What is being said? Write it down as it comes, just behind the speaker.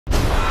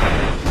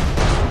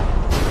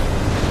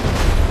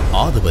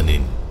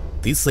ஆதவனின்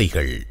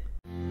திசைகள்.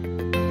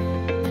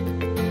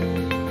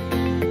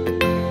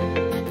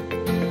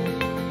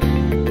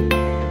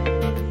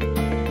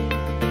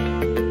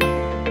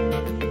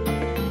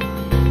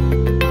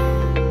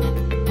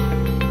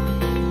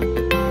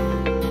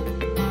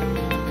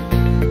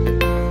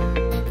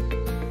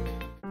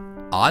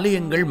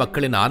 ஆலயங்கள்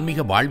மக்களின்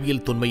ஆன்மீக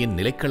வாழ்வியல் தொன்மையின்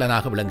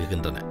நிலைக்களனாக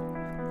விளங்குகின்றன.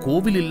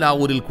 கோவில் இல்லா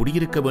ஊரில்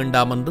குடியிருக்க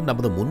வேண்டாம் என்று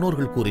நமது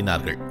முன்னோர்கள்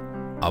கூறினார்கள்.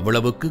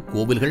 அவ்வளவுக்கு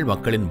கோவில்கள்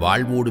மக்களின்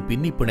வாழ்வோடு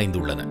பின்னி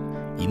பிணைந்துள்ளன.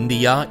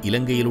 இந்தியா,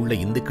 இலங்கையில் உள்ள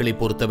இந்துக்களை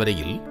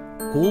பொறுத்தவரையில்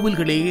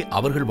கோவில்களே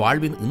அவர்கள்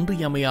வாழ்வின்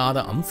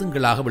இன்றியமையாத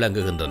அம்சங்களாக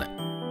விளங்குகின்றன.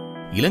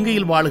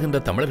 இலங்கையில்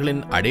வாழுகின்ற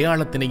தமிழர்களின்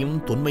அடையாளத்தினையும்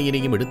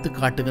தொன்மையினையும் எடுத்துக்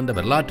காட்டுகின்ற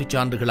வரலாற்றுச்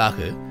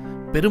சான்றுகளாக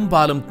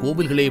பெரும்பாலும்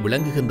கோவில்களே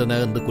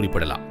விளங்குகின்றன என்று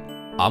குறிப்பிடலாம்.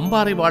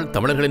 அம்பாறை வாழ்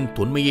தமிழர்களின்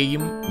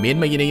தொன்மையையும்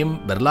மேன்மையினையும்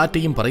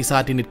வரலாற்றையும்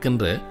பறைசாற்றி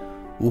நிற்கின்ற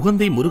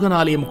உகந்தை முருகன்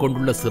ஆலயம்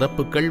கொண்டுள்ள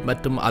சிறப்புகள்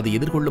மற்றும் அது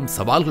எதிர்கொள்ளும்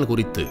சவால்கள்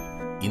குறித்து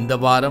இந்த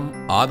வாரம்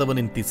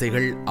ஆதவனின்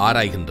திசைகள்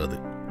ஆராய்கின்றது.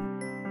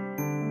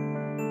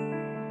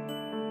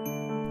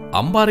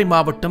 அம்பாறை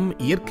மாவட்டம்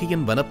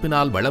இயற்கையின்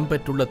வனப்பினால் வளம்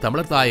பெற்றுள்ள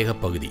தமிழர் தாயக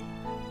பகுதி.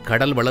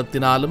 கடல்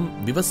வளத்தினாலும்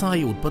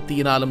விவசாய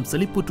உற்பத்தியினாலும்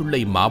செழிப்புற்றுள்ள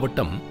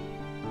இம்மாவட்டம்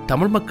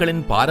தமிழ்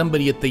மக்களின்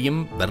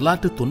பாரம்பரியத்தையும்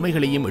வரலாற்று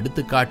தொன்மைகளையும்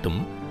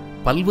எடுத்துக்காட்டும்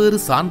பல்வேறு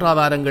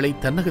சான்றாதாரங்களை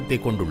தன்னகத்தை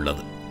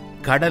கொண்டுள்ளது.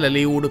 கடல்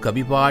அலையோடு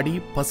கவிபாடி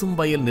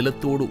பசும்பயல்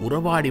நிலத்தோடு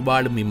உறவாடி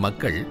வாழும்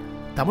இம்மக்கள்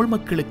தமிழ்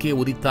மக்களுக்கே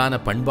உரித்தான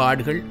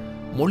பண்பாடுகள்,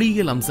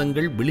 மொழியியல்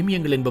அம்சங்கள்,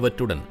 விழுமியங்கள்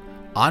என்பவற்றுடன்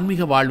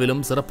ஆன்மீக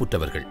வாழ்விலும்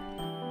சிறப்புற்றவர்கள்.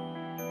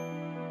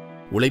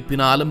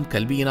 உழைப்பினாலும்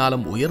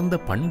கல்வியினாலும் உயர்ந்த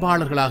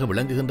பண்பாளர்களாக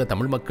விளங்குகின்ற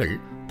தமிழ் மக்கள்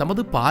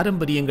தமது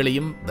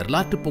பாரம்பரியங்களையும்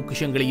வரலாற்று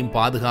பொக்கிஷங்களையும்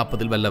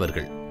பாதுகாப்பதில்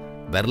வல்லவர்கள்.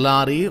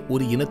 வரலாறே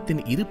ஒரு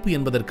இனத்தின் இருப்பு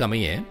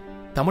என்பதற்கமைய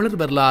தமிழர்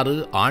வரலாறு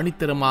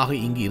ஆணித்தரமாக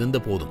இங்கு இருந்த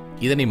போதும்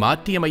இதனை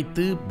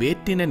மாற்றியமைத்து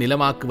வேற்றின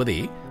நிலமாக்குவதே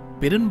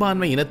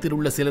பெரும்பான்மை இனத்தில்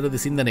உள்ள சிலரது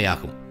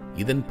சிந்தனையாகும்.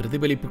 இதன்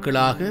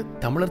பிரதிபலிப்புகளாக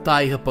தமிழர்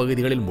தாயக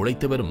பகுதிகளில்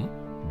முளைத்து வரும்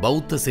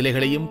பௌத்த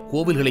சிலைகளையும்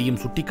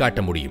கோவில்களையும் சுட்டிக்காட்ட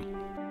முடியும்.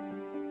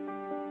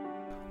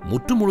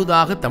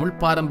 முற்றுமுழுதாக தமிழ்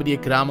பாரம்பரிய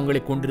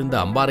கிராமங்களை கொண்டிருந்த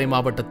அம்பாறை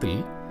மாவட்டத்தில்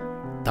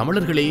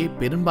தமிழர்களே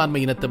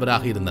பெரும்பான்மை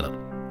இனத்தவராக இருந்தனர்.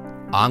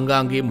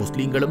 ஆங்காங்கே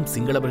முஸ்லிம்களும்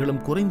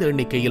சிங்களவர்களும் குறைந்த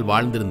எண்ணிக்கையில்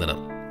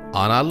வாழ்ந்திருந்தனர்.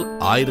 ஆனால்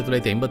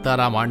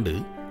 1956ஆம் ஆண்டு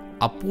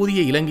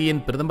அப்போதைய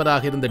இலங்கையின்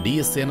பிரதமராக இருந்த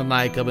DS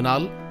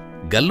சேனநாயக்கவினால்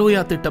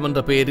கல்லோயா திட்டம் என்ற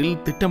பெயரில்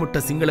திட்டமிட்ட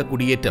சிங்கள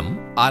குடியேற்றம்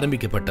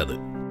ஆரம்பிக்கப்பட்டது.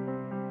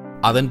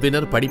 அதன்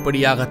பின்னர்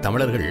படிப்படியாக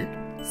தமிழர்கள்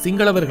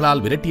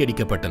சிங்களவர்களால்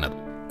விரட்டியடிக்கப்பட்டனர்.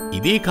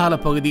 இதே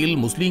காலப்பகுதியில்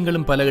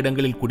முஸ்லிம்களும் பல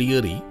இடங்களில்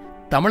குடியேறி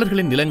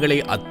தமிழர்களின் நிலங்களை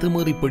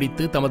அத்துமீறி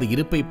பிடித்து தமது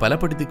இருப்பை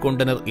பலப்படுத்திக்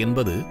கொண்டனர்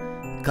என்பது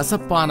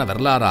கசப்பான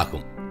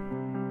வரலாறாகும்.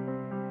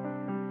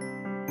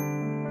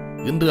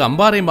 இன்று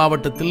அம்பாறை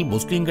மாவட்டத்தில்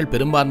முஸ்லிம்கள்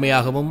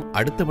பெரும்பான்மையாகவும்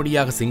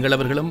அடுத்தபடியாக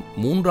சிங்களவர்களும்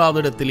 3வது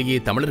இடத்திலேயே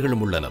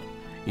தமிழர்களும் உள்ளனர்.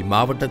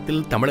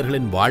 இம்மாவட்டத்தில்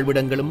தமிழர்களின்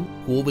வாழ்விடங்களும்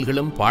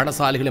கோவில்களும்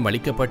பாடசாலைகளும்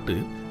அளிக்கப்பட்டு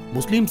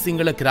முஸ்லிம்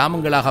சிங்கள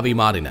கிராமங்களாக அவை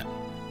மாறின.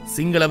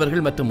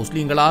 சிங்களவர்கள் மற்றும்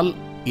முஸ்லிம்களால்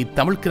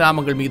இத்தமிழ்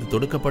கிராமங்கள் மீது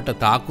தொடுக்கப்பட்ட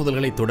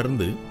தாக்குதல்களை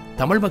தொடர்ந்து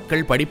தமிழ்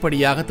மக்கள்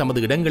படிப்படியாக தமது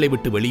இடங்களை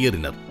விட்டு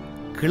வெளியேறினர்.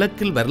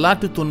 கிழக்கில்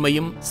வரலாற்று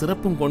தொன்மையும்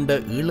சிறப்பும் கொண்ட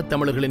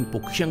ஈழத்தமிழர்களின்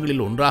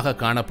பொக்கிஷங்களில் ஒன்றாக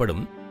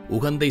காணப்படும்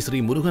உகந்தை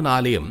ஸ்ரீ முருகன்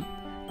ஆலயம்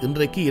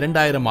இன்றைக்கு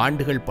 2000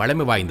 ஆண்டுகள்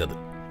பழமை வாய்ந்தது.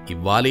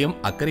 இவ்வாலயம்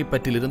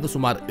அக்கரைப்பற்றிலிருந்து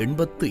சுமார்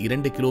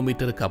 82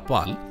 கிலோமீட்டருக்கு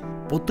அப்பால்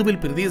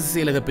பொத்துவில் பிரதேச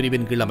செயலக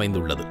பிரிவின் கீழ்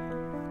அமைந்துள்ளது.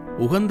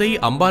 உகந்தை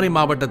அம்பாறை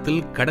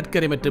மாவட்டத்தில்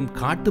கடற்கரை மற்றும்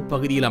காட்டு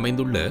பகுதியில்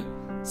அமைந்துள்ள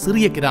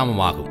சிறிய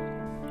கிராமமாகும்.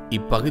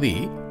 இப்பகுதி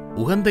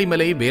உகந்தை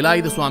மலை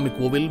வேலாயுத சுவாமி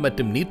கோவில்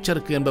மற்றும்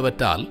நீர்ச்சறுக்கு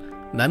என்பவற்றால்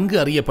நன்கு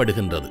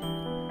அறியப்படுகின்றது.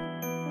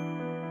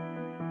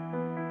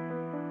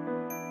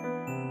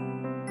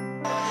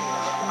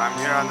 I'm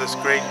here on this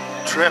great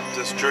trip,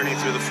 this journey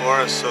through the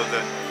forest, so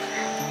that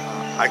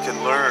I can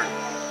learn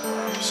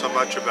so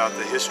much about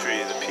the history,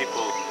 the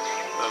people,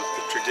 of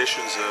the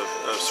traditions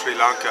of Sri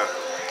Lanka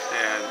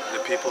and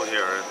the people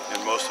here.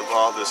 And most of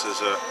all, this is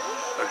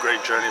a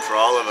great journey for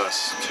all of us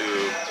to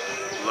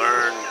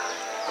learn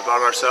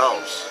about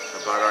ourselves,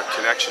 about our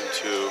connection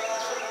to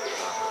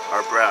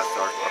our breath,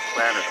 our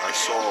planet, our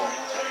soul,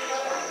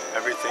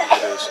 everything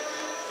that is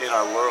in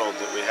our world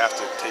that we have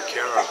to take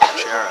care of and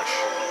cherish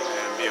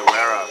and be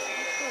aware of.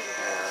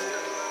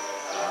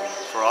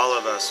 For all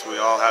of us, we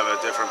all have a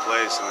different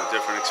place and a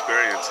different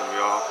experience, and we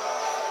all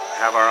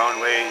have our own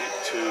way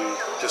to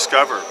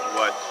discover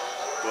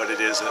what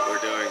it is that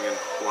we're doing and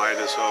why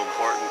it is so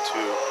important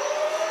to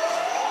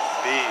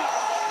be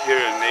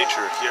here in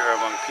nature, here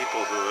among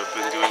people who have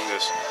been doing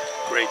this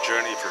great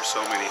journey for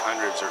so many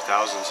hundreds or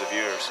thousands of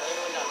years.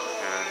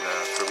 And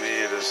for me,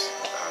 it is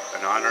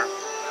an honor,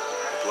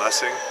 a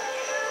blessing.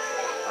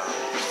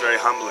 It's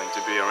very humbling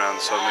to be around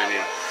so many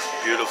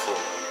beautiful,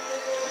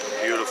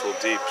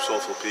 deep,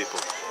 soulful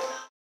people.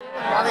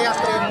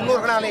 பாதயாத்திரை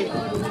முன்னோர்களாலே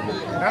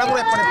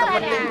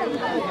நடைமுறைப்படுத்தப்பட்டு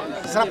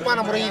சிறப்பான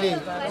முறையிலே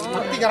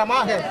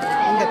திருப்திகரமாக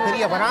இந்த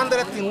பெரிய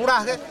வனாந்தரத்தின்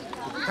ஊடாக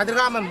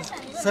கதிர்காமம்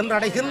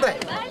சென்றடைகின்ற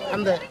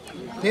அந்த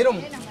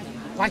பெரும்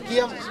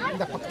பாக்கியம்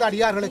இந்த பக்த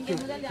அடியார்களுக்கு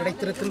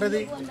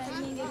கிடைத்திருக்கின்றது.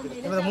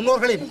 நமது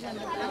முன்னோர்களின்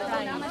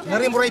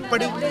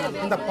நெறிமுறைப்படி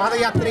இந்த பாத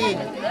யாத்திரையை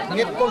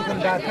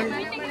மேற்கொள்கின்றார்கள்.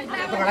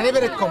 இவர்கள்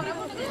அனைவருக்கும்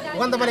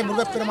உகந்தமலை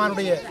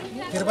முருகப்பெருமானுடைய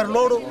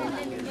திருவருளோடு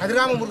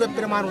கதிராம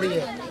முருகப்பெருமானுடைய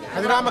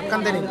கதிராம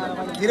கந்தனின்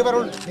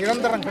திருவருள்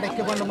நிரந்தரம் கிடைக்க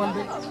வேண்டும்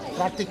என்று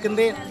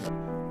பிரார்த்திக்கின்றேன்.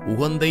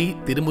 உகந்தை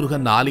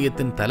திருமுருகன்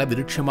ஆலயத்தின் தல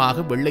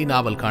விருட்சமாக வெள்ளை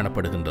நாவல்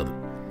காணப்படுகின்றது.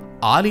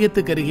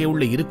 ஆலயத்துக்கு அருகே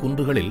உள்ள இரு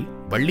குன்றுகளில்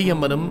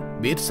வள்ளியம்மனும்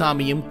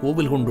வேர்சாமியும்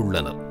கோவில்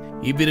கொண்டுள்ளனர்.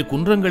 இவ்விரு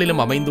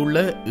குன்றங்களிலும் அமைந்துள்ள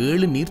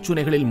 7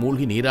 நீர்ச்சுனைகளில்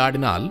மூழ்கி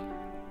நீராடினால்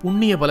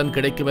புண்ணிய பலன்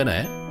கிடைக்குமென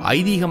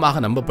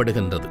ஐதீகமாக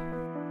நம்பப்படுகின்றது.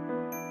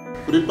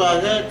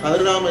 குறிப்பாக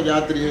கதிராம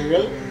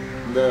யாத்திரிகர்கள்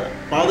இந்த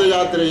பாத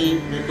யாத்திரையை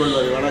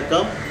மேற்கொள்வது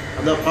வழக்கம்.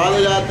 அந்த பாத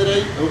யாத்திரை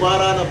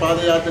எவ்வாறான பாத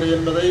யாத்திரை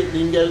என்பதை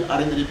நீங்கள்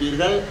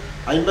அறிந்திருப்பீர்கள்.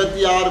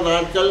 56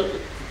 நாட்கள்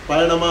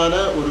பயணமான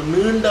ஒரு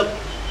நீண்ட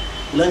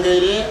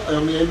இலங்கையிலே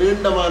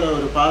நீண்டமான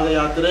ஒரு பாத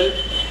யாத்திரை.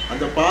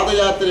 அந்த பாத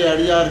யாத்திரை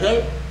அடியார்கள்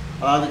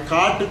அதாவது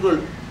காட்டுக்குள்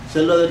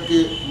செல்வதற்கு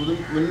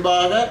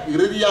முன்பாக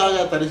இறுதியாக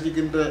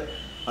தரிசிக்கின்ற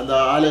அந்த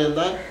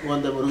ஆலயம்தான்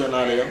உகந்த முருகன்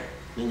ஆலயம்.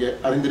 நீங்கள்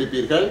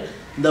அறிந்திருப்பீர்கள்.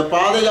 இந்த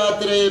பாத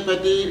யாத்திரையை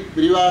பற்றி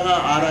விரிவாக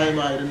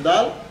ஆராயமாக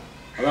இருந்தால்,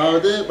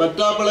 அதாவது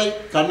வற்றாப்பளை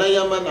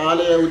கண்ணையம்மன்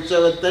ஆலய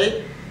உற்சவத்தை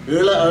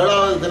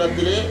 7வது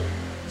தினத்திலே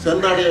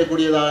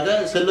சென்றடையக்கூடியதாக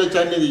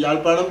செல்வச்சந்நிதி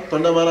யாழ்ப்பாணம்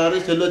தொண்டமனாறு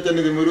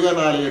செல்வச்சந்நிதி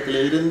முருகன்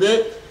ஆலயத்திலே இருந்து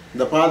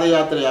இந்த பாத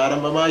யாத்திரை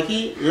ஆரம்பமாகி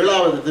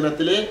 7வது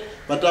தினத்திலே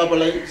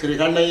வற்றாப்பளை ஸ்ரீ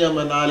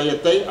கண்ணையம்மன்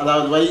ஆலயத்தை,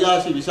 அதாவது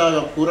வைகாசி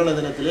விசாகம் பூரண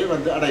தினத்திலே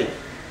வந்து அடையும்.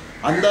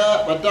 அந்த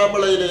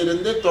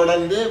வற்றாப்பளையிலிருந்து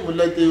தொடர்ந்து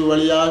முல்லைத்தீவு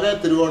வழியாக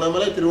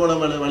திருவோணமலை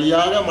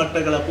வழியாக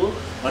மட்டக்களப்பு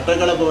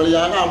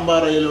வழியாக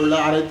அம்பாறையில் உள்ள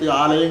அனைத்து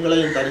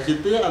ஆலயங்களையும்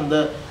தரிசித்து அந்த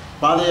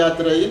பாத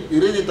யாத்திரையின்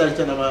இறுதி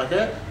தரிசனமாக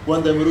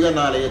உகந்த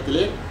முருகன்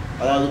ஆலயத்திலே,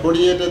 அதாவது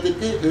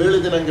கொடியேற்றத்திற்கு 7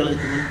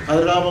 தினங்களுக்கு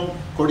கதிராமம்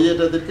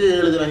கொடியேற்றத்திற்கு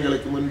 7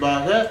 தினங்களுக்கு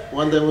முன்பாக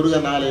உகந்த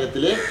முருகன்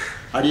ஆலயத்திலே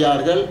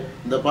அடியார்கள்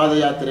இந்த பாத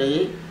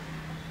யாத்திரையை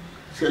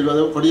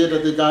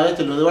கொடியேற்றத்திற்காக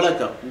செல்வது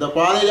வழக்கம். இந்த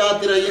பாத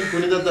யாத்திரையின்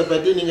புனிதத்தை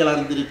பற்றி நீங்கள்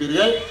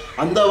அறிந்திருப்பீர்கள்.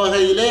 அந்த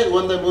வகையிலே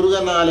உகந்த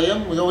முருகன்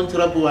ஆலயம் மிகவும்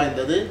சிறப்பு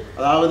வாய்ந்தது.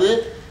 அதாவது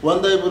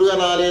உகந்த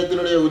முருகன்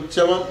ஆலயத்தினுடைய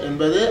உற்சவம்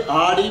என்பது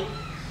ஆடி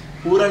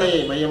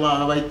பூரணையை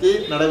மையமாக வைத்து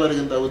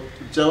நடைபெறுகின்ற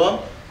உற்சவம்.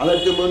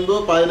 அதற்கு முன்பு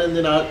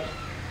 15 நாள்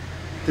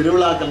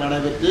திருவிழாக்கள்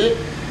நடைபெற்று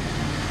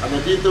அந்த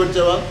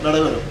தீர்த்தோற்சவம்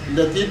நடைபெறும்.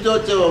 இந்த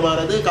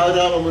தீர்த்தோற்சவமானது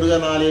கதிராம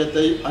முருகன்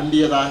ஆலயத்தை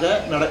அண்டியதாக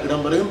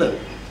இடம்பெறுகின்றது.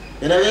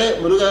 எனவே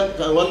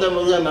உகந்த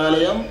முருகன்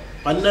ஆலயம்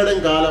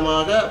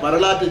பன்னெடுங்காலமாக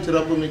வரலாற்று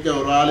சிறப்பு மிக்க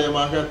ஒரு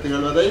ஆலயமாக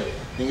திகழ்வதை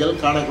நீங்கள்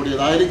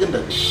காணக்கூடியதாக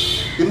இருக்கின்றது.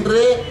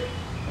 இன்று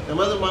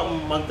நமது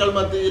மக்கள்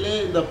மத்தியிலே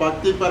இந்த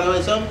பக்தி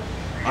பரவசம்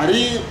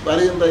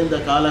வருகின்ற இந்த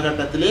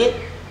காலகட்டத்திலே,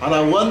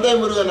 ஆனால் உகந்த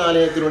முருகன்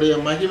ஆலயத்தினுடைய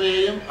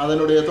மகிமையையும்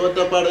அதனுடைய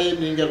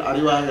தோற்றப்பாடையும் நீங்கள்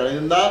அறிவாக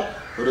இருந்தால்,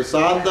 ஒரு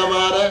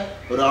சாந்தமான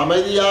ஒரு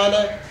அமைதியான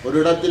ஒரு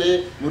இடத்திலே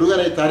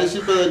முருகனை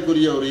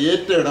தரிசிப்பதற்குரிய ஒரு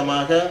ஏற்ற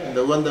இடமாக இந்த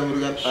உகந்த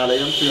முருகன்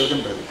ஆலயம்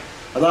திகழ்கின்றது.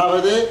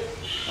 அதாவது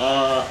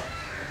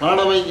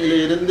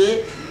பாணமையிலிருந்து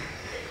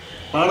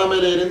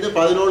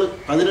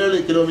 17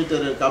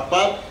 கிலோமீட்டருக்கு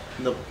அப்பால்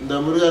இந்த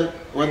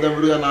உகந்த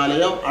முருகன்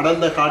ஆலயம்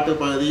அடர்ந்த காட்டு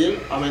பகுதியில்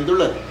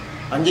அமைந்துள்ளது.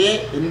 அங்கே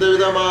எந்த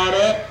விதமான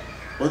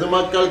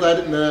பொதுமக்கள்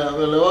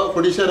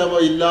குடிசனமோ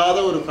இல்லாத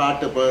ஒரு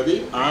காட்டு பகுதி,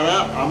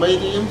 ஆனால்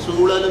அமைதியும்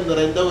சூழலும்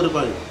நிறைந்த ஒரு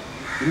பகுதி.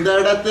 இந்த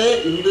இடத்தை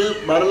இன்று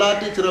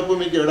வரலாற்று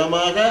சிறப்புமிக்க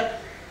இடமாக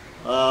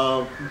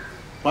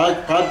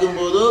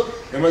பார்க்கும்போது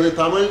நமது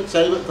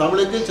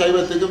தமிழுக்கு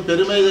சைவத்துக்கும்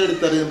பெருமை தேடி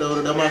தருகின்ற ஒரு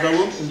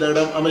இடமாகவும் இந்த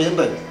இடம்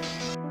அமைகின்றது.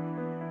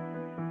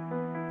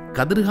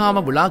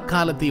 கதிர்காம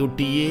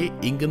விழாக்காலத்தையொட்டியே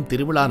இங்கும்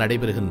திருவிழா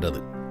நடைபெறுகின்றது.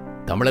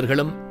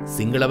 தமிழர்களும்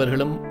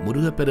சிங்களவர்களும்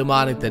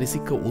முருகப்பெருமானை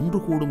தரிசிக்க ஒன்று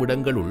கூடும்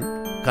இடங்களுள்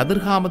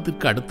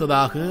கதிர்காமத்திற்கு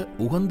அடுத்ததாக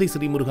உகந்தை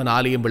ஸ்ரீமுருகன்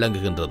ஆலயம்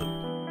விளங்குகின்றது.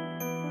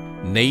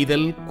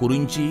 நெய்தல்,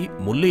 குறிஞ்சி,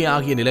 முல்லை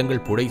ஆகிய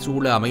நிலங்கள்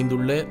புடைசூழ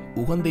அமைந்துள்ள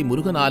உகந்தை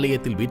முருகன்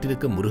ஆலயத்தில்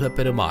வீற்றிருக்கும்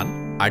முருகப்பெருமான்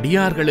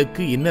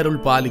அடியார்களுக்கு இன்னருள்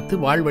பாலித்து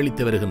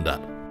வாழ்வளித்து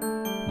வருகின்றார்.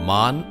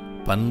 மான்,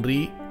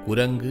 பன்றி,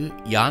 குரங்கு,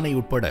 யானை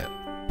உட்பட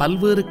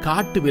பல்வேறு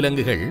காட்டு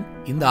விலங்குகள்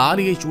இந்த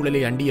ஆலய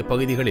சூழலை அண்டிய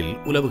பகுதிகளில்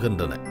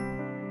உலவுகின்றன.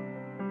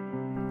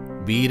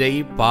 வீரை,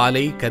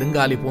 பாலை,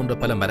 கருங்காலி போன்ற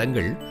பல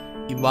மரங்கள்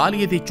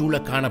இவ்வாலயத்தை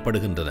சூழ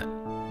காணப்படுகின்றன.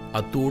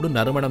 அத்தோடு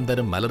நறுமணம்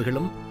தரும்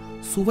மலர்களும்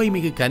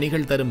சுவைமிகு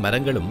கனிகள் தரும்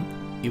மரங்களும்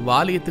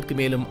இவ்வாலயத்திற்கு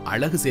மேலும்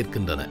அழகு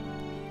சேர்க்கின்றன.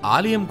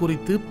 ஆலயம்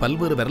குறித்து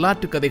பல்வேறு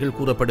வரலாற்று கதைகள்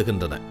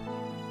கூறப்படுகின்றன.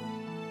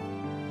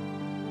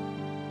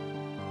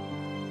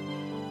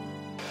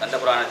 கந்த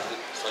புராணத்தில்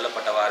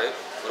சொல்லப்பட்டவாறு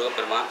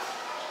முருகப்பெருமான்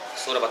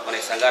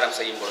சூரபத்மனை சங்காரம்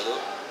செய்யும் பொழுது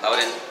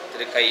அவரின்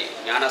திருக்கை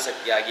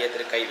ஞானசக்தியாகிய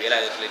திருக்கை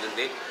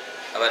வேலாயுதத்திலிருந்து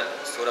அவர்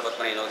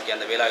சூரபத்மனை நோக்கி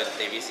அந்த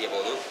வேலாயுதத்தை வீசிய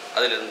போது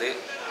அதிலிருந்து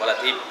பல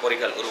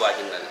தீப்பொறிகள்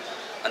உருவாகின்றன.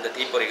 அந்த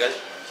தீப்பொறிகள்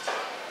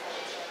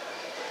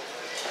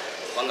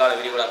வங்காள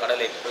விரிகுடா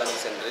கடலை பிளந்து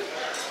சென்று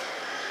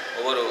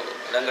ஒவ்வொரு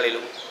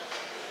இடங்களிலும்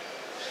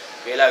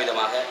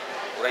வேலாயுதமாக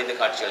உறைந்து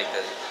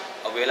காட்சியளித்தது.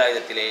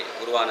 அவ்வேலாயுதத்திலே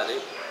உருவானது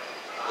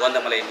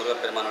உகந்தமலை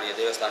முருகப்பெருமானுடைய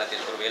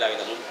தேவஸ்தானத்தில் ஒரு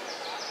வேலாயுதமும்,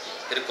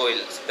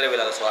 திருக்கோயில்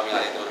சித்திரவேலாத சுவாமி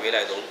ஆலயத்தில் ஒரு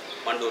வேலாயுதமும்,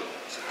 மண்டூர்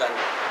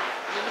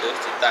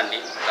சித்தாண்டி,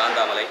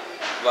 காந்தாமலை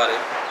இவ்வாறு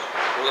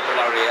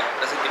முருகப்பெருமானுடைய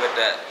பிரசித்தி பெற்ற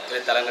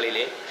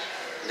திருத்தலங்களிலே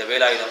இந்த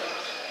வேலாயுதம்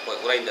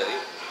உறைந்தது.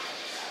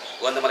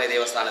 உகந்தமலை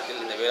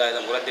தேவஸ்தானத்தில் இந்த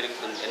வேலாயுதம்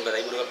உலர்ந்திருக்கும்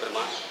என்பதை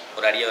முருகப்பெருமான்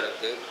ஒரு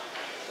அடியவருக்கு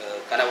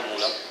கனவு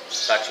மூலம்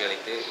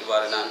காட்சியளித்து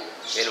இவ்வாறு நான்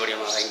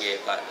வேல்வடிவமாக இங்கே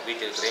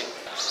வீட்டிருக்கிறேன்.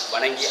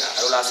 வணங்கி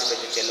அருளாசி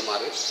பெற்று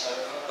செல்லுமாறு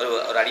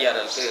ஒரு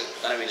அடியாருக்கு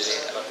கனவிலே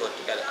அவர்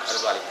தோற்றி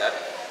அருள்பாலித்தார்.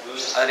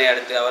 அதனை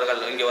அடுத்து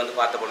அவர்கள் இங்கே வந்து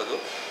பார்த்த பொழுது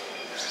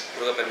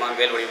முருகப்பெருமான்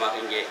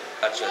வேல்வடிவமாக இங்கே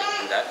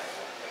காட்சியளிக்கின்றார்.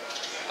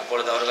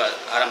 அப்பொழுது அவர்கள்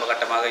ஆரம்ப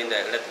கட்டமாக இந்த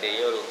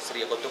இடத்திலேயே ஒரு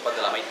சிறிய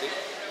கொத்துப்பந்தல் அமைத்து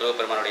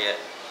முருகப்பெருமானுடைய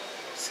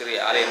சிறிய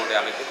ஆலயமுடைய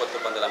அமைத்து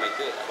கொத்துப்பந்தல்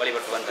அமைத்து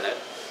வழிபட்டு வந்தனர்.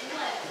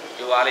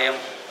 இவ்வாலயம்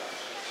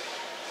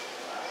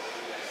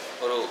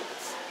ஒரு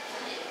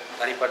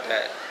தனிப்பட்ட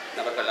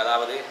நபர்கள்,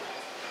 அதாவது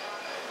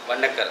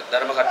வண்ணக்கர்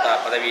தர்மகர்த்தா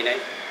பதவியினை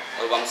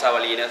ஒரு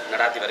வம்சாவளியினர்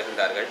நடாத்தி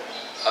வருகின்றார்கள்.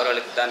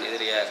 அவர்களுக்கு தான்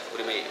எதிரிய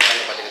உரிமை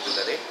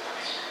வழங்கப்பட்டிருக்கின்றது.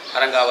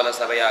 அரங்காவல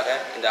சபையாக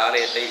இந்த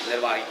ஆலயத்தை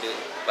நிர்மாணித்து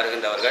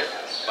வருகின்றவர்கள்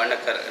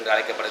வண்ணக்கர் என்று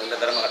அழைக்கப்படுகின்ற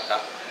தர்மகர்த்தா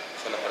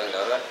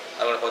சொல்லப்படுகின்றவர்கள்.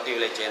 அவர்கள்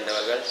பொத்திவிலை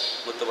சேர்ந்தவர்கள்.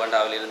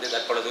 முத்துபண்டாவிலிருந்து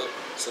தற்பொழுது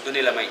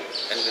சுதுநிலைமை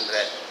என்கின்ற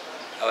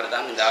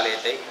அவர்தான் இந்த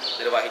ஆலயத்தை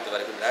நிர்வகித்து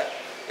வருகின்றார்.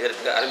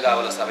 இதற்கு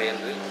அருங்காவல சபை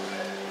என்று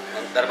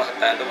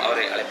தர்மகர்த்தா என்றும்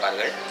அவரை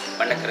அழைப்பார்கள்,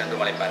 வண்ணக்கர்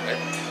என்றும் அழைப்பார்கள்.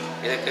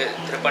 இதற்கு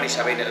திருப்பணி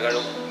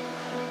சபையினர்களும்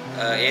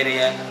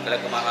ஏனைய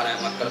கிழக்கு மாகாண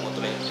மக்களும்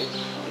ஒத்துழைத்து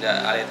இந்த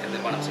ஆலயத்தை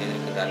நிர்மாணம்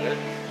செய்திருக்கின்றார்கள்.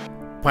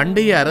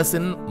 பண்டைய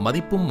அரசின்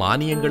மதிப்பும்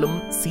மானியங்களும்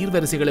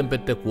சீர்வரிசைகளும்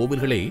பெற்ற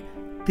கோவில்களே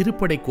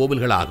திருப்படை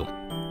கோவில்களாகும்.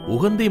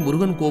 உகந்தை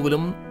முருகன்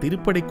கோவிலும்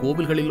திருப்படை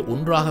கோவில்களில்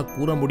ஒன்றாக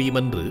கூற முடியும்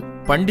என்று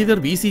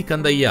பண்டிதர் வி.சி.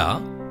 கந்தையா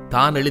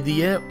தான்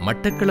எழுதிய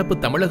மட்டக்களப்பு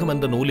தமிழகம்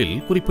என்ற நூலில்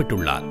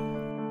குறிப்பிட்டுள்ளார்.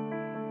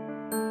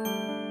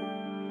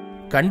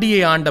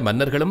 கண்டியை ஆண்ட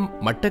மன்னர்களும்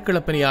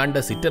மட்டக்களப்பினை ஆண்ட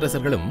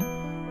சிற்றரசர்களும்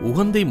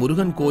உகந்தை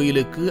முருகன்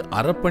கோயிலுக்கு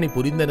அறப்பணி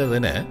புரிந்தனர்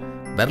என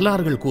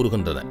வரலாறுகள்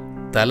கூறுகின்றன.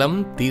 தலம்,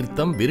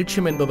 தீர்த்தம்,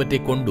 விருட்சம்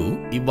என்பவற்றைக் கொண்டு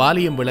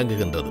இவ்வாலயம்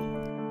விளங்குகின்றது.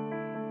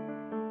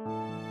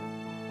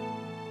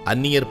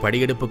 அந்நியர்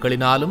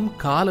படையெடுப்புகளினாலும்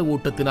கால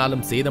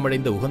ஓட்டத்தினாலும்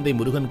சேதமடைந்த உகந்தை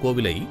முருகன்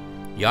கோவிலை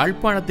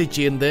யாழ்ப்பாணத்தைச்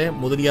சேர்ந்த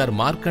முதலியார்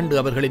மார்க்கண்டு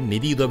அவர்களின்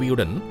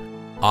நிதியுதவியுடன்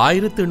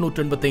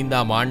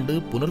 1885ஆம் ஆண்டு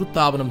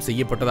புனருத்தாபனம்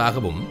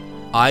செய்யப்பட்டதாகவும்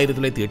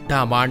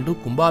 1908ஆம் ஆண்டு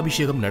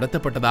கும்பாபிஷேகம்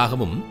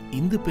நடத்தப்பட்டதாகவும்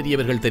இந்து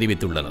பெரியவர்கள்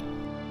தெரிவித்துள்ளனர்.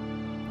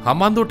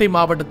 ஹம்பாந்தோட்டை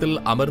மாவட்டத்தில்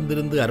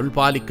அமர்ந்திருந்து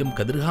அருள்பாலிக்கும்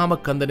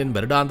கதிர்காமக்கந்தனின்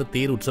வருடாந்த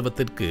தேர்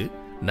உற்சவத்திற்கு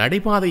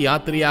நடைபாதை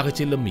யாத்திரையாக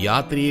செல்லும்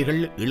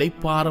யாத்திரியர்கள்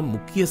இளைப்பாறும்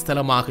முக்கிய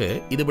ஸ்தலமாக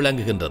இது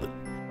விளங்குகின்றது.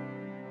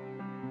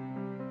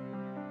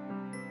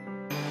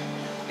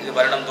 இது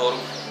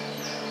வருடந்தோறும்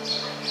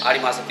ஆடி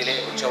மாதத்திலே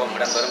உற்சவம்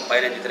இடம்பெறும்.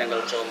 15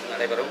 தினங்கள் உற்சவம்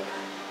நடைபெறும்.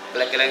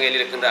 கிழக்கிழங்கையில்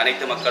இருக்கின்ற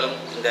அனைத்து மக்களும்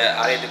இந்த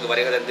ஆலயத்துக்கு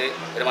வருகை தந்து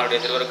பெருமாளுடைய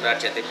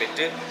திருவருட்கடாட்சியத்தை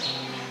பெற்று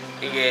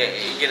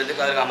இங்கிருந்து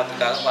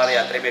கதிர்காமத்துக்காக பாத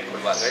யாத்திரை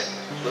மேற்கொள்வார்கள்.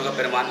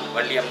 முருகப்பெருமான்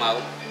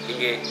வள்ளியம்மாவும்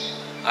இங்கே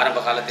ஆரம்ப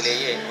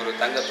காலத்திலேயே ஒரு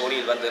தங்க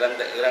தோணியில் வந்து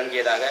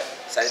இறங்கியதாக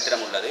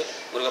சரித்திரம் உள்ளது.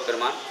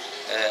 முருகப்பெருமான்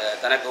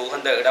தனக்கு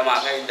உகந்த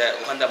இடமாக இந்த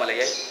உகந்த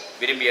மலையை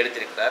விரும்பி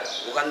எடுத்திருக்கிறார்.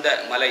 உகந்த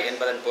மலை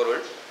என்பதன்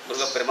பொருள்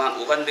முருகப்பெருமான்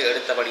உகந்து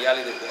எடுத்தபடியால்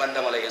இது உகந்த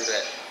மலை என்ற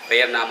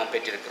பெயர் நாமம்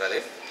பெற்றிருக்கிறது.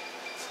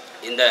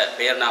 இந்த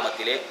பெயர்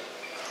நாமத்திலே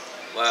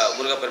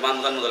முருகப்பெருமான்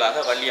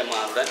முதலாக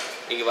வள்ளியம்மானுடன்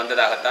இங்கு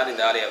வந்ததாகத்தான்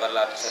இந்த ஆலய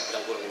வரலாற்று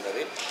சரித்திரம்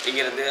கூறுகின்றது.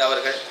 இங்கிருந்து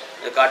அவர்கள்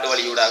காட்டு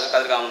வழியூடாக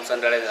கதிர்காமம்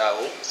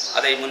சென்றடைந்ததாகவும்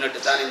அதை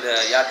முன்னிட்டுத்தான் இந்த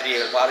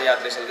யாத்திரிகள் பாத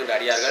யாத்திரை செல்கின்ற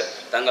அடியார்கள்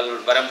தங்கள்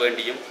வரம்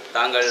வேண்டியும்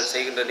தாங்கள்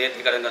செய்கின்ற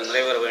நேர்த்தி கடன்கள்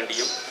நிறைவேற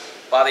வேண்டியும்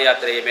பாத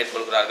யாத்திரையை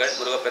மேற்கொள்கிறார்கள்.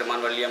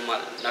 முருகப்பெருமான்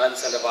வள்ளியம்மாள் நடந்து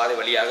சென்ற பாதை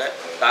வழியாக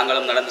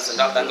தாங்களும் நடந்து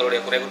சென்றால்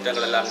தங்களுடைய குறை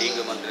குற்றங்கள் எல்லாம்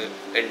நீங்கும் என்று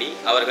எண்ணி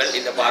அவர்கள்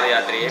இந்த பாத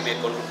யாத்திரையை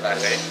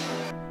மேற்கொள்கிறார்கள்.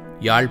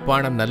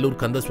 யாழ்ப்பாணம்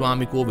நல்லூர்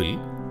கந்தசுவாமி கோவில்,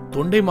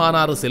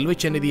 தொண்டைமானாறு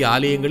செல்வச்சந்நிதி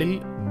ஆலயங்களில்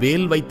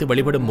வேல் வைத்து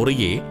வழிபடும்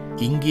முறையே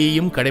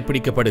இங்கேயும்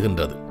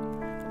கடைபிடிக்கப்படுகின்றது.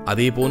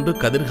 அதேபோன்று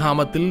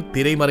கதிர்காமத்தில்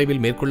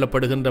திரைமறைவில்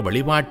மேற்கொள்ளப்படுகின்ற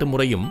வழிபாட்டு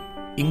முறையும்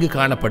இங்கு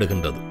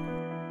காணப்படுகின்றது.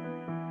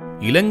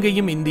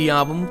 இலங்கையும்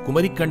இந்தியாவும்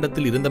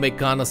குமரிக்கண்டத்தில்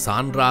இருந்தமைக்கான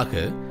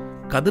சான்றாக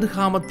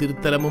கதிர்காம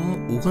திருத்தலமும்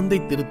உகந்தை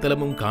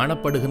திருத்தலமும்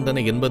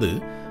காணப்படுகின்றன என்பது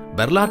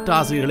வரலாற்று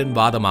ஆசிரியர்களின்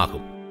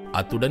வாதமாகும்.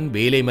 அத்துடன்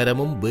வேலை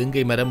மரமும்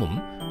வேங்கை மரமும்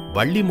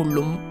வள்ளி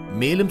முள்ளும்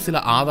மேலும் சில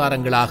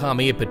ஆதாரங்களாக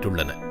அமைய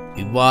பெற்றுள்ளன.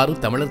 இவ்வாறு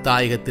தமிழர்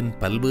தாயகத்தின்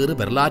பல்வேறு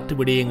வரலாற்று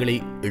விடயங்களை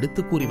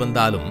எடுத்துக் கூறி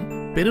வந்தாலும்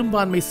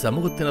பெரும்பான்மை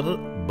சமூகத்தினர்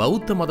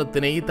பௌத்த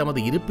மதத்தினை தமது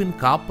இருப்பின்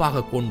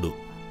காப்பாக கொண்டு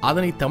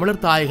அதனை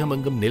தமிழர் தாயகம்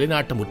எங்கும்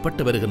நிலைநாட்ட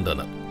முற்பட்டு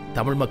வருகின்றனர்.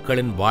 தமிழ்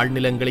மக்களின்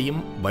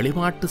வாழ்நிலங்களையும்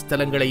வழிபாட்டு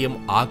ஸ்தலங்களையும்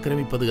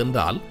ஆக்கிரமிப்பது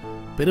என்றால்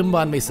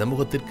பெரும்பான்மை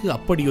சமூகத்திற்கு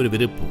அப்படியொரு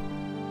விருப்பு.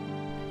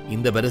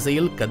 இந்த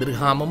வரிசையில்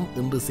கதிர்காமம்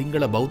இன்று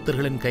சிங்கள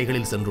பௌத்தர்களின்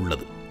கைகளில்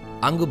சென்றுள்ளது.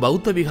 அங்கு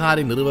பௌத்த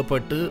விகாரை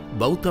நிறுவப்பட்டு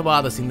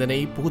பௌத்தவாத சிந்தனை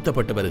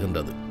புகுத்தப்பட்டு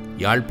வருகின்றது.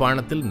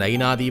 யாழ்ப்பாணத்தில்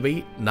நைனாதீவை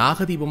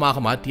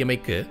நாகதீபமாக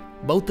மாற்றியமைக்க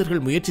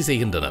பௌத்தர்கள் முயற்சி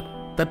செய்கின்றனர்.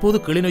 தற்போது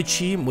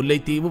கிளிநொச்சி,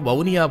 முல்லைத்தீவு,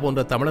 வவுனியா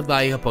போன்ற தமிழர்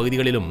தாயக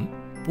பகுதிகளிலும்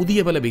புதிய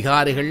பல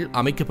விகாரைகள்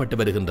அமைக்கப்பட்டு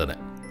வருகின்றன.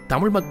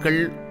 தமிழ் மக்கள்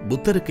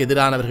புத்தருக்கு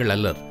எதிரானவர்கள்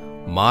அல்லர்,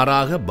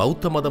 மாறாக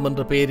பௌத்த மதம்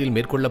என்ற பெயரில்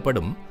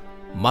மேற்கொள்ளப்படும்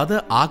மத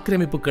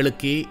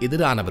ஆக்கிரமிப்புகளுக்கே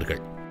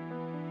எதிரானவர்கள்.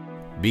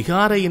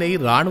 விகாரையினை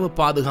இராணுவ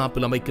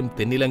பாதுகாப்பில் அமைக்கும்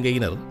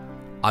தென்னிலங்கையினர்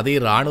அதே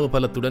இராணுவ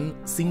பலத்துடன்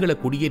சிங்கள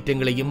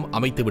குடியேற்றங்களையும்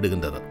அமைத்து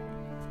விடுகின்றனர்.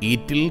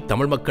 ஈற்றில்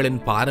தமிழ் மக்களின்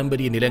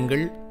பாரம்பரிய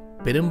நிலங்கள்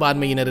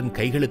பெரும்பான்மையினரின்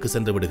கைகளுக்கு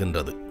சென்று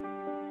விடுகின்றது.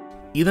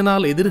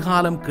 இதனால்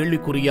எதிர்காலம்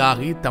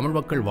கேள்விக்குறியாகி தமிழ்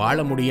மக்கள் வாழ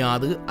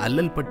முடியாது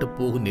அல்லல் பட்டு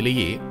போகும்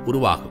நிலையே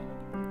உருவாகும்.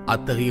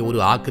 அத்தகைய ஒரு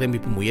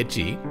ஆக்கிரமிப்பு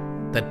முயற்சி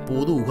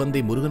தற்போது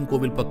உகந்தை முருகன்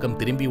கோவில் பக்கம்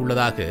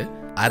திரும்பியுள்ளதாக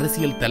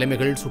அரசியல்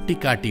தலைமைகள்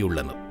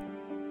சுட்டிக்காட்டியுள்ளனர்.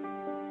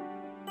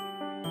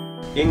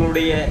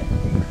 எங்களுடைய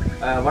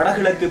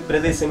வடகிழக்கு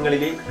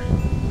பிரதேசங்களிலே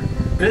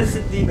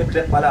பிரசித்தி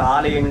பெற்ற பல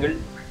ஆலயங்கள்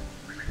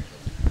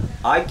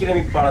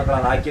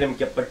ஆக்கிரமிப்பாளர்களால்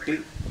ஆக்கிரமிக்கப்பட்டு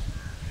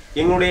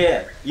எங்களுடைய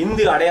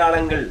இந்து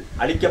அடையாளங்கள்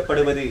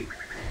அளிக்கப்படுவது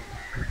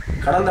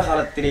கடந்த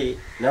காலத்திலே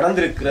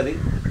நடந்திருக்கிறது.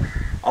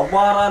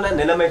 அவ்வாறான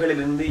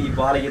நிலைமைகளிலிருந்து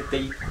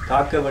இவ்வாலயத்தை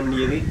காக்க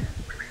வேண்டியது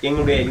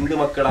எங்களுடைய இந்து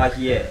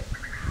மக்களாகிய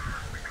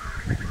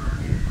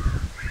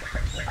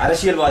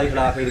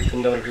அரசியல்வாதிகளாக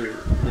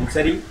இருக்கின்றவர்களும்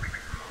சரி,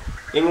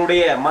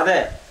 எங்களுடைய மத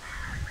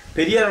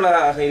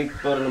பெரியவர்களாக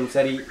இருப்பவர்களும்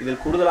சரி,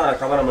 இதில் கூடுதலான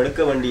கவனம்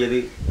எடுக்க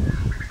வேண்டியது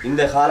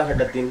இந்த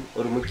காலகட்டத்தின்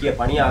ஒரு முக்கிய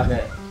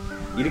பணியாக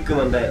இருக்கும்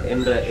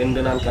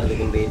என்று நான்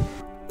கருதுகின்றேன்.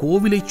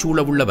 கோவிலை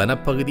சூழவுள்ள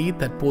வனப்பகுதி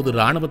தற்போது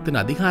இராணுவத்தின்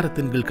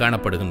அதிகாரத்தின் கீழ்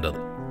காணப்படுகின்றது.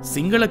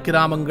 சிங்கள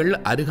கிராமங்கள்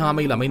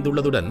அருகாமையில்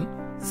அமைந்துள்ளதுடன்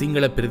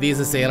சிங்கள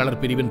பிரதேச செயலாளர்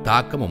பிரிவின்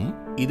தாக்கமும்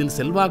இதில்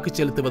செல்வாக்கு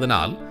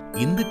செலுத்துவதனால்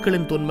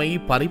இந்துக்களின் தொன்மை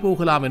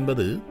பறிபோகலாம்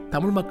என்பது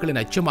தமிழ்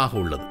மக்களின் அச்சமாக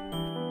உள்ளது.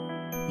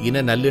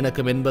 இன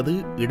நல்லிணக்கம் என்பது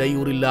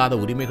இடையூறில்லாத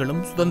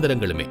உரிமைகளும்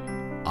சுதந்திரங்களுமே.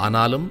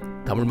 ஆனாலும்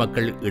தமிழ்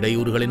மக்கள்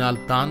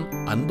இடையூறுகளினால் தான்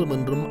அன்றும்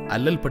இன்றும்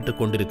அல்லல் பட்டுக்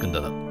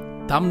கொண்டிருக்கின்றனர்.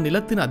 தம்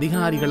நிலத்தின்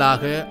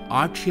அதிகாரிகளாக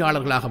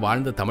ஆட்சியாளர்களாக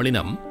வாழ்ந்த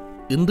தமிழினம்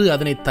இன்று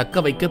அதனை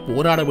தக்க வைக்க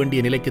போராட வேண்டிய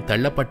நிலைக்கு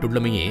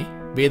தள்ளப்பட்டுள்ளமையே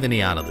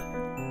வேதனையானது.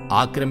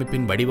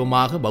 ஆக்கிரமிப்பின்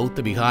வடிவமாக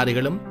பௌத்த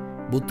விகாரிகளும்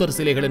புத்தர்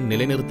சிலைகளும்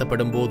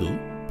நிலைநிறுத்தப்படும் போது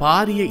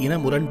பாரிய இன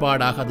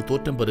முரண்பாடாக அது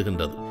தோற்றம்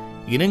பெறுகின்றது.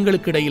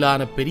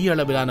 இனங்களுக்கிடையிலான பெரிய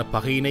அளவிலான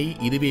பகையினை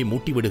இதுவே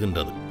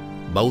மூட்டிவிடுகின்றது.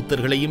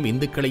 பௌத்தர்களையும்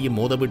இந்துக்களையும்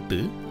மோதவிட்டு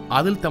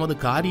அதில் தமது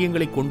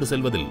காரியங்களை கொண்டு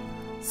செல்வதில்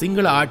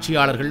சிங்கள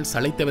ஆட்சியாளர்கள்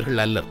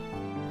சளைத்தவர்கள் அல்லர்.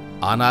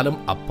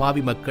 ஆனாலும்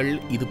அப்பாவி மக்கள்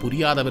இது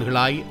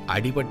புரியாதவர்களாய்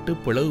அடிபட்டு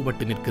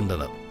பிளவுபட்டு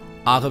நிற்கின்றனர்.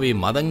 ஆகவே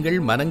மதங்கள்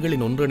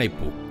மனங்களின்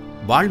ஒன்றிணைப்பு,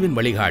 வாழ்வின்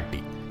வழிகாட்டி,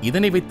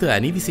 இதனை வைத்து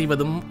அநீதி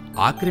செய்வதும்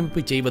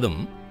ஆக்கிரமிப்பு செய்வதும்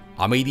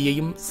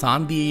அமைதியையும்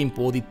சாந்தியையும்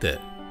போதித்த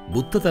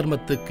புத்த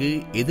தர்மத்துக்கு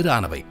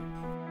எதிரானவை.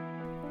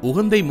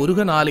 உகந்தை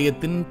முருகன்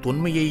ஆலயத்தின்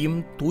தொன்மையையும்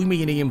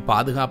தூய்மையினையும்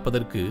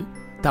பாதுகாப்பதற்கு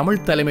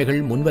தமிழ்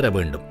தலைமைகள் முன்வர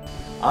வேண்டும்.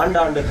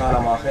 ஆண்டாண்டு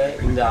காலமாக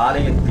இந்த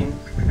ஆலயத்தின்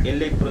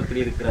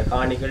எல்லைப்புறத்தில் இருக்கிற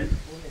காணிகள்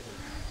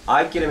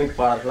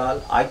ஆக்கிரமிப்பாளர்களால்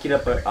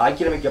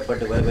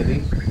ஆக்கிரமிக்கப்பட்டு வருவது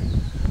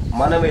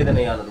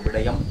மனவேதனையான ஒரு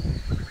விடயம்.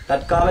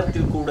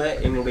 தற்காலத்தில் கூட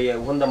எங்களுடைய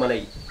உகந்தமலை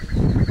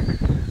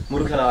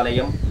முருகன்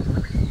ஆலயம்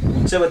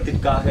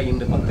உற்சவத்திற்காக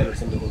இன்று பக்தர்கள்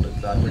சென்று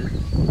கொண்டிருக்கிறார்கள்.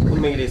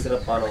 உண்மையிலே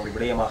சிறப்பான ஒரு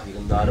விடயமாக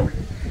இருந்தாலும்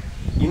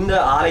இந்த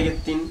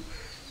ஆலயத்தின்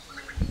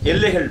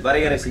எல்லைகள்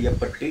வரையறை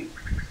செய்யப்பட்டு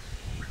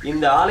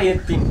இந்த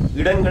ஆலயத்தின்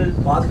இடங்கள்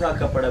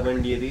பாதுகாக்கப்பட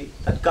வேண்டியது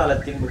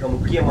தற்காலத்தில் மிக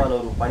முக்கியமான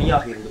ஒரு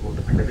பணியாக இருந்து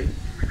கொண்டிருக்கிறது.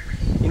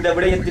 இந்த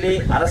விடயத்திலே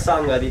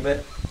அரசாங்க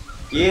அதிபர்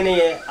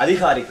ஏனைய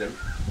அதிகாரிகள்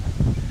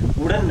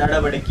உடன்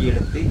நடவடிக்கை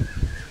எடுத்து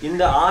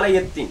இந்த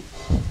ஆலயத்தின்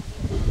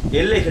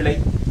எல்லைகளை,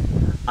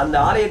 அந்த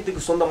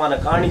ஆலயத்துக்கு சொந்தமான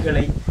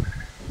காணிகளை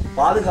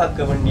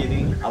பாதுகாக்க வேண்டியது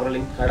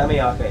அவர்களின்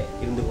கடமையாக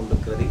இருந்து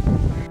கொண்டிருக்கிறது.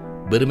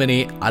 வெறுமனே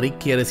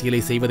அறிக்கை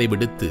அரசியலை செய்வதை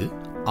விடுத்து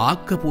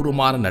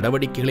ஆக்கப்பூர்வமான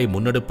நடவடிக்கைகளை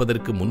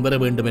முன்னெடுப்பதற்கு முன்வர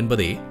வேண்டும்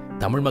என்பதே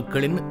தமிழ்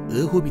மக்களின்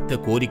ஏகோபித்த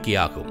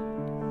கோரிக்கையாகும்.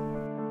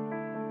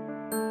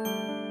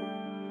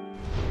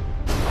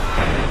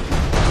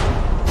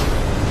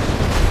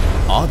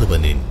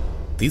 ஆதவனின்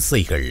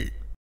திசைகள்.